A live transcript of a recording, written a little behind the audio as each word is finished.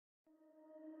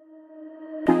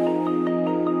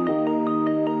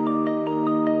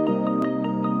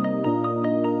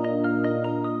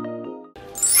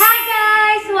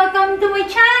my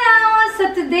channel.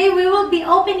 So today we will be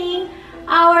opening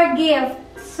our gift.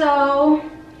 So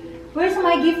where's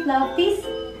my gift, love? This?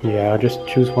 Yeah, I'll just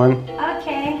choose one.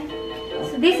 Okay.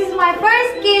 So this is my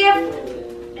first gift.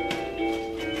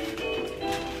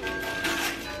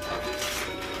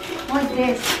 What's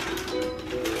this?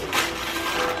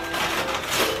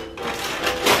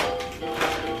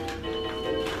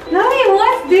 Lovey,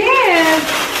 what's this?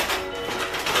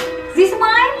 Is this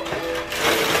mine?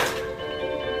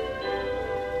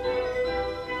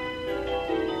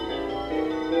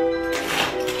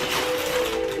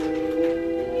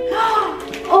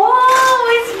 Oh,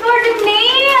 it's for the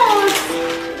nails.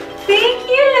 Thank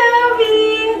you, Lovey.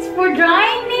 It's for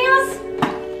drying nails.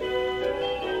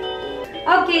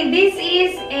 Okay, this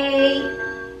is a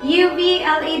UV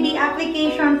LED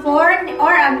application for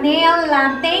or a nail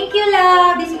lamp. Thank you,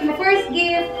 love. This is my first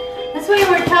gift. That's why you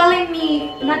were telling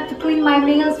me not to clean my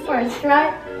nails first,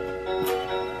 right?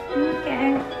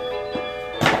 Okay.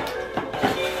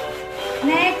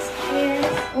 Next is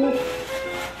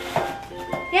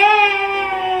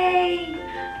yay!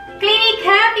 Clinic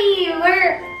Happy.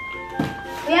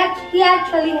 We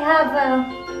actually have a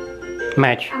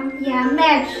match. Yeah,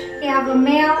 match. We have a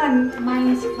male and mine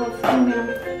is for female.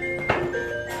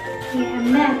 Yeah,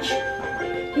 match.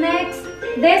 Next,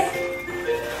 this.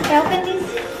 Open this.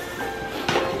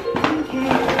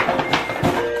 Okay.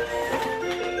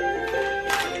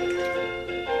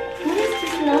 What is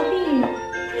this, Lovey?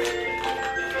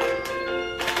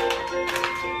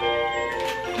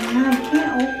 I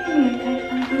can't open it.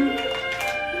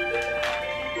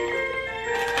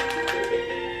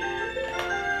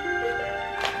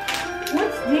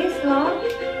 What's this, love?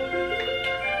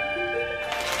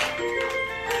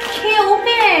 Can't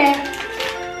open it.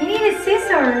 I need the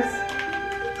scissors.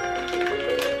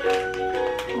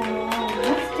 Oh,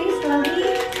 what's this, Lovey?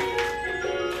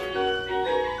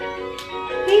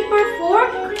 Paper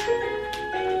fork?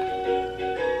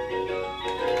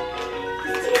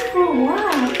 What's this for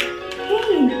what?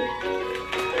 Hey,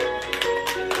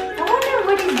 I wonder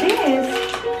what is this?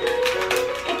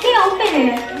 I can't open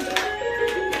it.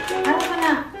 I don't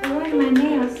wanna ruin my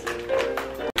nails.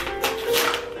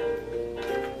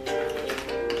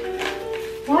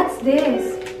 What's this?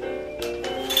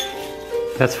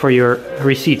 That's for your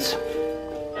receipts.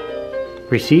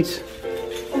 Receipts?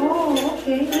 Oh,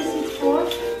 okay. This is for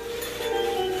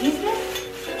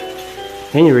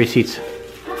business? Any receipts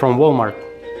from Walmart.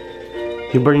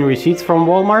 You bring receipts from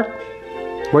Walmart?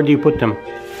 Where do you put them? I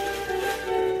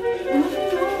don't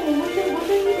know.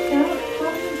 What are you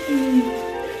talking to me?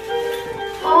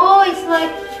 Oh, it's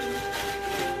like.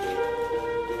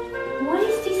 What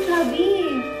is this, Lovey?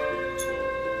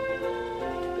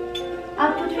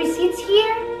 I'll put receipts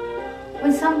here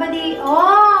when somebody.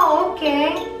 Oh, okay.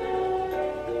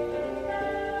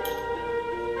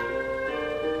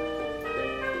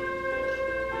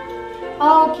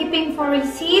 Oh, keeping for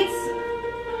receipts.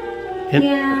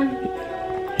 Yeah.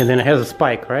 And then it has a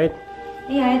spike, right?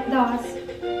 Yeah, it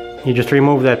does. You just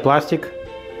remove that plastic.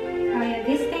 Oh yeah,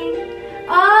 this thing.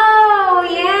 Oh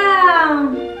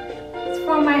yeah.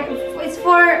 It's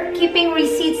for keeping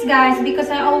receipts, guys, because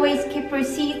I always keep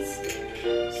receipts.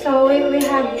 So we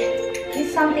have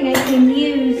it's something I can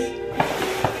use.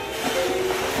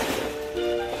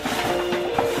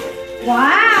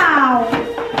 Wow!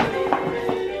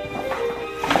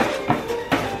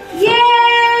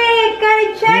 Yay! Got a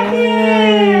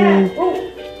jacket! Oh.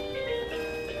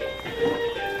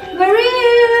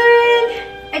 Maroon!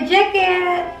 A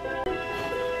jacket!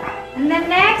 And then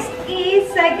next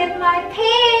is I get my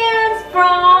pants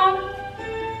from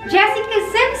Jessica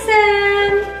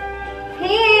Simpson.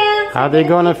 Pants. Are they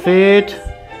gonna fit?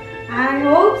 I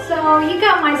hope so. You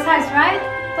got my size, right?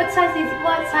 What size is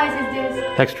this?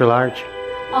 Extra large.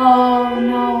 Oh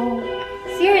no.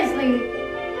 Seriously.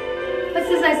 What's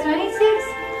the size? 26?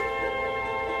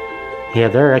 Yeah,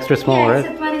 they're extra small, Yeah, right?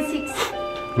 it's a 26.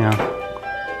 Yeah.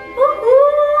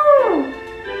 Woohoo!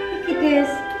 Look at this.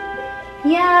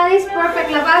 Yeah, this is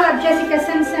perfect. Love. I love Jessica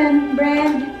Simpson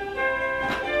brand.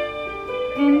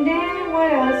 And then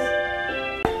what else?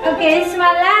 Okay, this is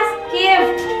my last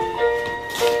gift.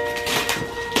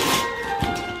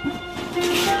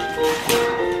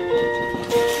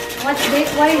 What's this?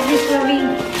 What is this, Lovey?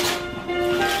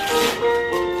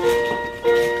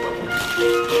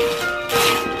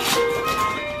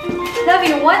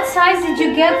 Lovey, what size did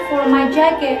you get for my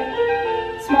jacket?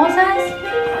 Small size?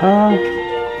 I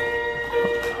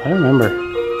don't remember.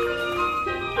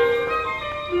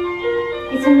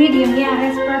 It's a medium, yeah,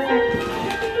 that's perfect.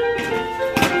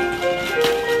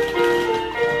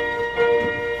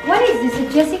 What is this, a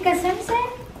Jessica Simpson?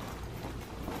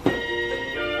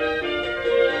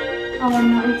 Oh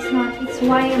no, it's not. It's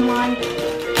YMI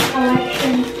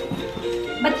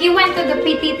collection. But you went to the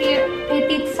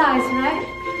petite size, right?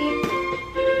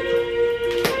 Petite.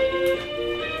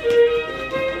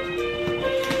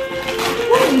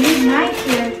 Oh, you need knife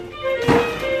here.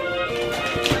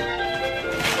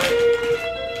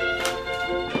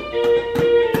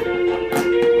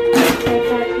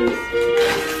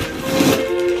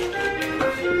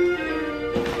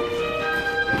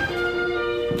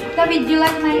 David, do you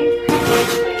like my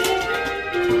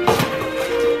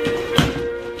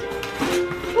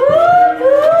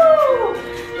Woohoo!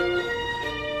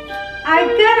 I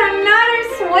got another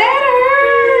sweater!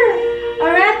 A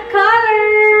red color!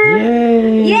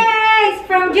 Yay! Yay! It's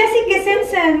from Jessica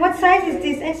Simpson. What size is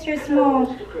this? Extra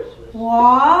small.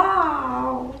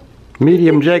 Wow!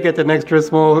 Medium jacket and extra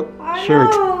small I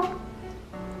shirt. know.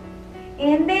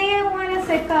 And then what else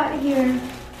I got here?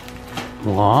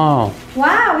 Wow.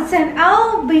 Wow, it's an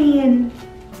owl bean.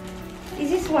 Is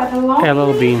this what? A long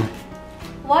LL sleeve? Bean.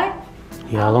 What?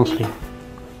 Yeah, long sleeve.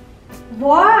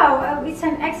 Wow, it's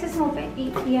an extra small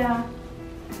petite, yeah.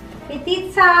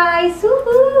 Petite size,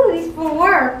 woohoo! It's for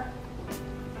work,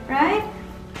 right?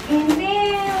 And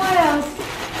then what else?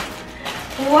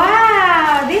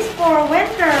 Wow, this for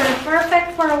winter,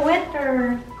 perfect for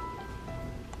winter.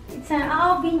 It's an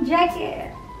owl bean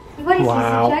jacket. What is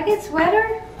Wow. this? A jacket,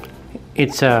 sweater?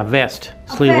 It's a vest.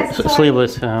 A vest, sorry.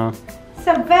 Sleeveless. It's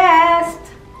a vest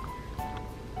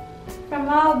from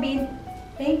owl bean.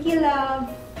 Thank you, love.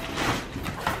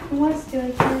 What's the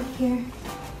other here?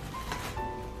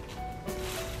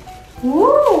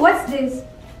 Ooh, what's this?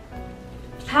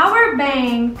 Power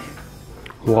bank.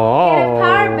 Wow. Get a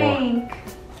power bank.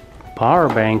 Power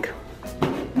bank.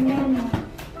 No.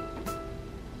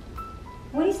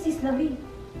 What is this, Lavi?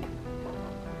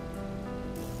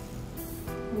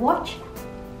 Watch?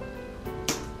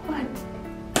 What?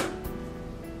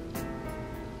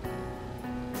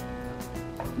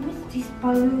 What's this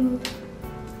balloon?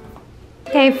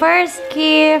 Okay, first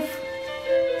gift.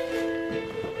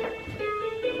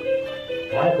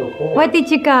 Michael Kors. What did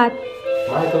you got?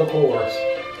 Michael Kors.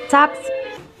 Socks?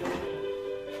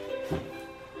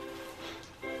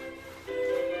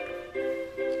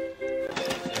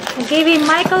 I gave him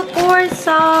Michael Kors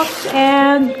socks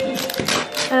and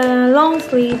long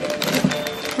sleeve.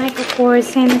 Michael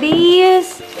Kors and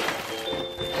these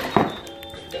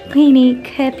Clinique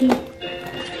happy.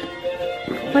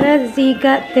 What else he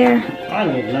got there? I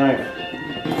need a knife.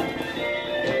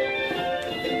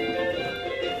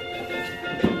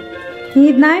 You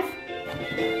need knife?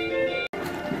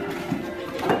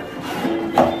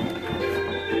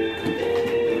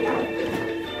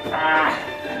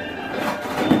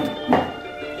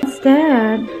 What's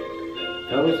that?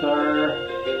 Those are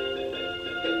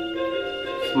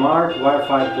smart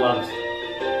Wi-Fi plugs.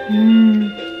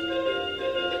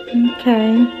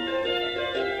 Okay.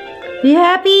 You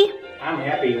happy? I'm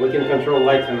happy. We can control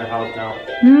lights in the house now.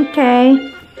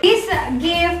 Okay. This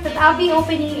gift that I'll be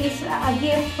opening is a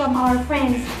gift from our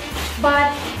friends.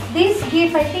 But this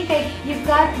gift, I think you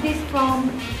got this from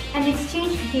an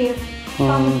exchange gift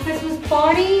from a Christmas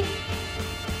party.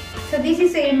 So this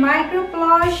is a micro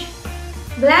plush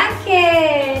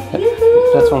blanket.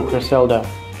 Yoo-hoo! That's from Griselda.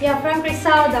 Yeah, from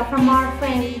Griselda, from our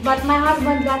friends. But my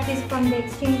husband got this from the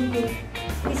exchange gift.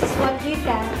 This is what we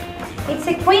got. It's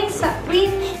a queen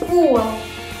full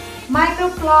micro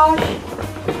plush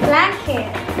blanket.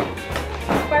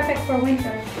 Perfect for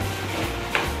winter.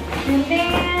 And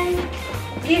then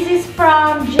this is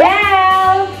from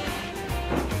Gel.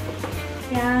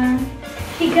 Yeah.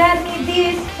 He got me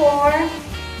this for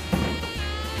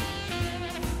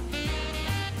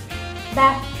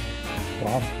that.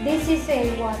 Wow. This is a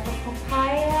what? A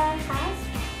papaya has?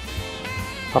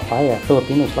 Papaya.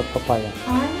 Filipinos like papaya.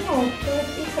 I know,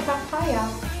 it's a papaya.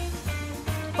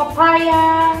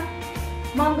 Papaya,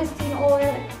 mangosteen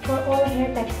oil for all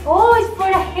hair types. Oh, it's for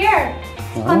the hair.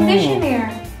 It's conditioner.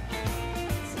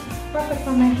 It's perfect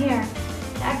for my hair.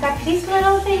 I got this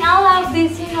little thing. I love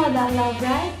this. You know that love,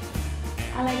 right?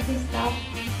 I like this stuff.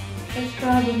 For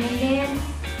scrubbing. And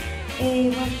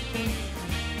then, what's this?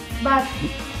 But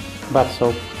Bath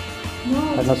soap. no,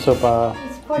 Not soap.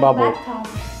 it's for bubble. the bathtub.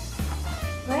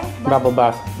 Right? Bubble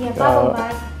bath. Yeah, bubble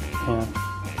bath. Yeah.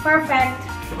 Perfect.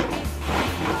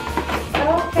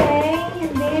 Okay,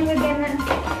 and then we're gonna...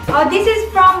 Oh, this is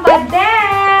from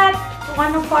Badet,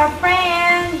 one of our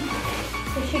friends.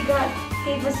 So she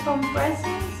gave us some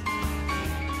presents.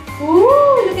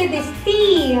 Ooh, look at this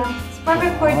tea. It's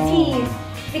perfect for tea.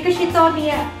 Because she told me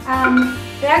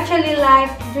we actually like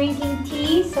drinking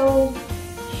tea, so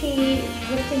she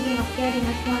was thinking of getting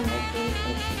us one like this.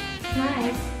 It's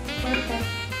nice. Perfect.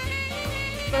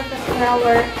 perfect for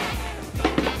our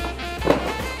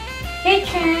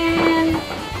kitchen.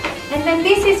 And then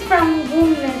this is from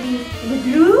whom? The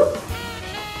Drew?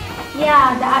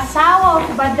 Yeah, the asawa of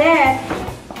Badet.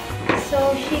 So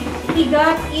he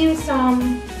got you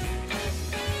some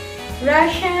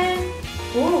Russian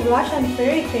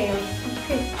fairy tales.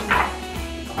 Interesting.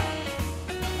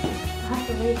 I have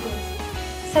to read this.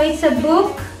 So it's a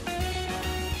book,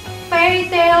 fairy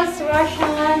tales,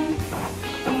 Russian,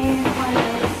 and what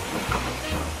else?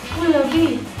 Oh, look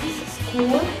it. This is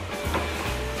cool.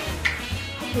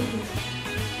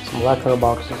 Some lacquer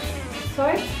boxes.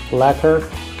 Sorry? Lacquer.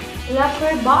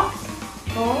 Lacquer box?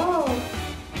 Oh.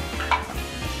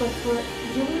 So for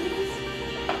jewelries?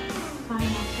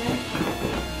 Fine, okay.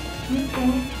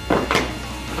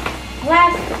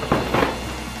 Last.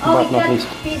 Oh, But we not got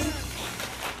least.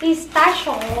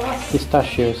 pistachios.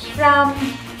 Pistachios. From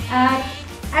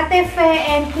Atefe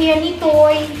and Kuya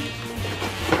Nitoy.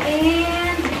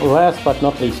 And Last but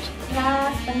not least.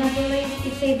 last but not the least,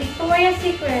 it's a Victoria's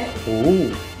Secret.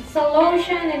 Ooh. It's a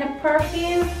lotion and a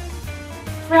perfume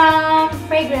from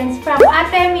fragrance from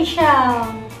Ate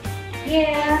Michelle.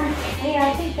 Yeah,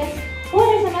 I think that's. Oh,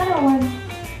 there's another one.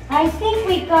 I think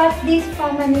we got this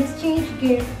from an exchange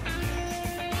gift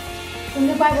from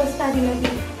the Bible study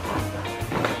lobby.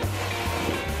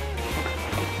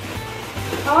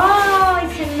 Oh,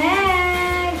 it's a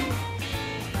mag.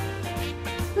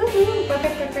 Woohoo!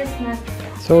 Perfect for Christmas.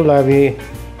 So, Lavi,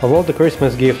 of all the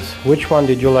Christmas gifts, which one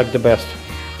did you like the best?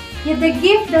 Yeah, the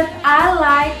gift that I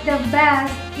like the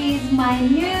best is my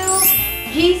new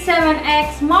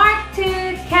G7X Mark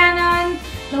II Canon,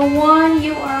 the one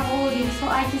you are holding. So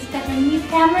I just got a new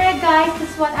camera, guys.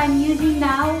 That's what I'm using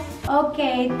now.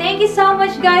 Okay, thank you so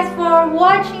much, guys, for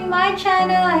watching my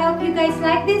channel. I hope you guys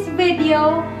like this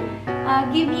video.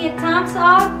 Give me a thumbs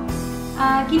up.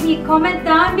 Give me a comment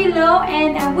down below,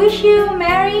 and I wish you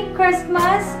Merry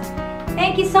Christmas.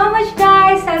 Thank you so much,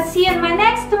 guys. I'll see you in my next